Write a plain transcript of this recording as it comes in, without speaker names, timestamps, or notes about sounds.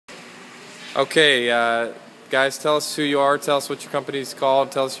Okay, guys, tell us who you are, tell us what your company's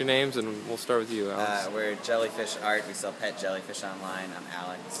called, tell us your names, and we'll start with you, Alex. We're Jellyfish Art. We sell pet jellyfish online. I'm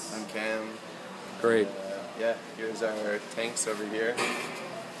Alex. I'm Cam. Great. Yeah, here's our tanks over here.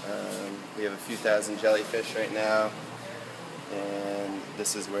 We have a few thousand jellyfish right now, and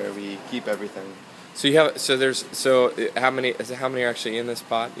this is where we keep everything. So you have how many are actually in this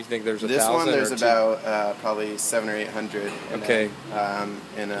pot? You think there's 1,000? This one there's or about probably 700 or 800. Okay.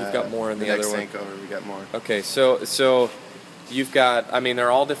 Then, you've got more in the other one. Next tank over, we got more. Okay, so you've got. I mean,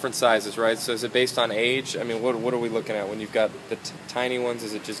 they're all different sizes, right? So is it based on age? I mean, what are we looking at when you've got the tiny ones?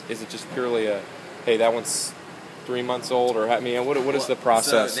 Is it just purely a, hey, that one's 3 months old, or I mean, what is the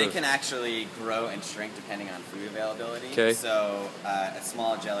process? So they can actually grow and shrink depending on food availability. Okay. So a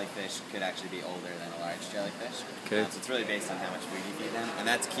small jellyfish could actually be older than a large jellyfish. Okay. So it's really based on how much food you feed them, and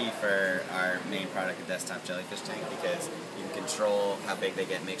that's key for our main product, the desktop jellyfish tank, because you can control how big they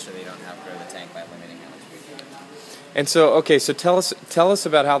get, and make sure they don't outgrow the tank by limiting how much food you feed them. And so, okay, so tell us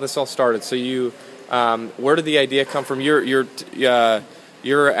about how this all started. So you, where did the idea come from?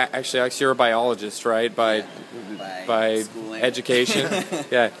 You're actually, Alex, you're a biologist, right? By schooling. Education.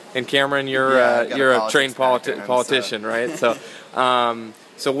 Yeah. And Cameron, you're a trained politician, right? So,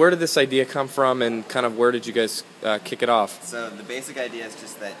 so where did this idea come from, and kind of where did you guys kick it off? So the basic idea is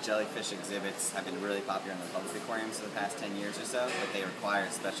just that jellyfish exhibits have been really popular in the public aquariums for the past 10 years or so, but they require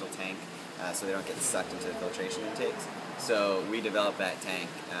a special tank so they don't get sucked into the filtration intakes. So we developed that tank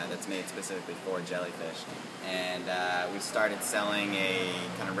that's made specifically for jellyfish, and we started selling a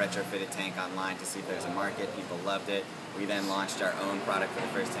kind of retrofitted tank online to see if there's a market. People loved it. We then launched our own product for the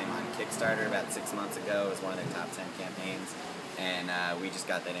first time on Kickstarter about 6 months ago. It was one of their top 10 campaigns, and we just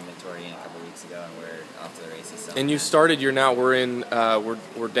got that inventory in a couple weeks ago, and we're off to the races. And you started.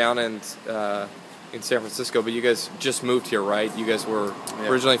 We're down in San Francisco, but you guys just moved here, right? You guys were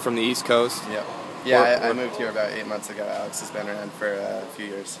originally from the East Coast. Yep. Yeah, I moved here about 8 months ago. Alex has been around for a few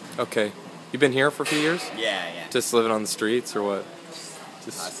years. Okay. You've been here for a few years? Yeah. Just living on the streets, or what?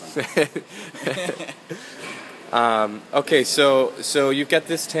 Awesome. Okay, so you've got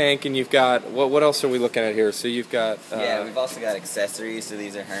this tank, and you've got what else are we looking at here? So you've got we've also got accessories. So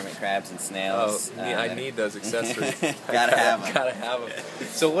these are hermit crabs and snails. Oh, I need those accessories. Gotta have them. Gotta have them.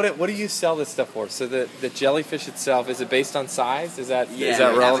 So what do you sell this stuff for? So the jellyfish itself, is it based on size? Is that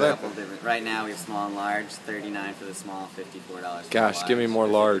relevant? Right now we have small and large. $39 for the small, $54. Gosh, give me more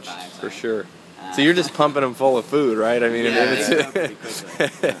large for sorry. Sure. So you're just pumping them full of food, right? I mean, pretty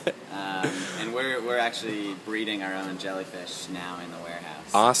quickly. And we're actually breeding our own jellyfish now in the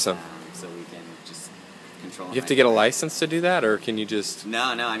warehouse. Awesome. So we can just control. You have to get a license to do that, or can you just? No.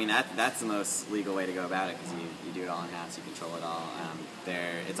 I mean that's the most legal way to go about it, because you do it all in house. You control it all.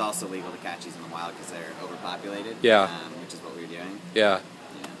 It's also legal to catch these in the wild because they're overpopulated. Yeah. Which is what we're doing. Yeah.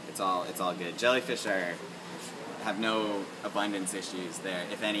 It's all good. Jellyfish have no abundance issues.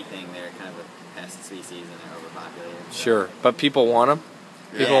 If anything, they're kind of a pest species and they're overpopulated. So. Sure, but people want them.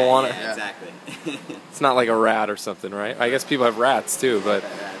 People want it. Yeah, exactly. It's not like a rat or something, right? I guess people have rats too, but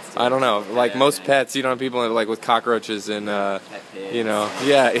I don't know. Like most pets, you know, people like with cockroaches and pet pigs. you know,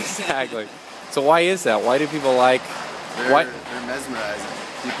 yeah, exactly. So why is that? Why do people like? They're mesmerizing.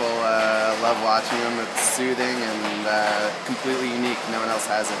 People love watching them. It's soothing and completely unique. No one else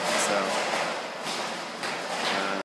has it. So.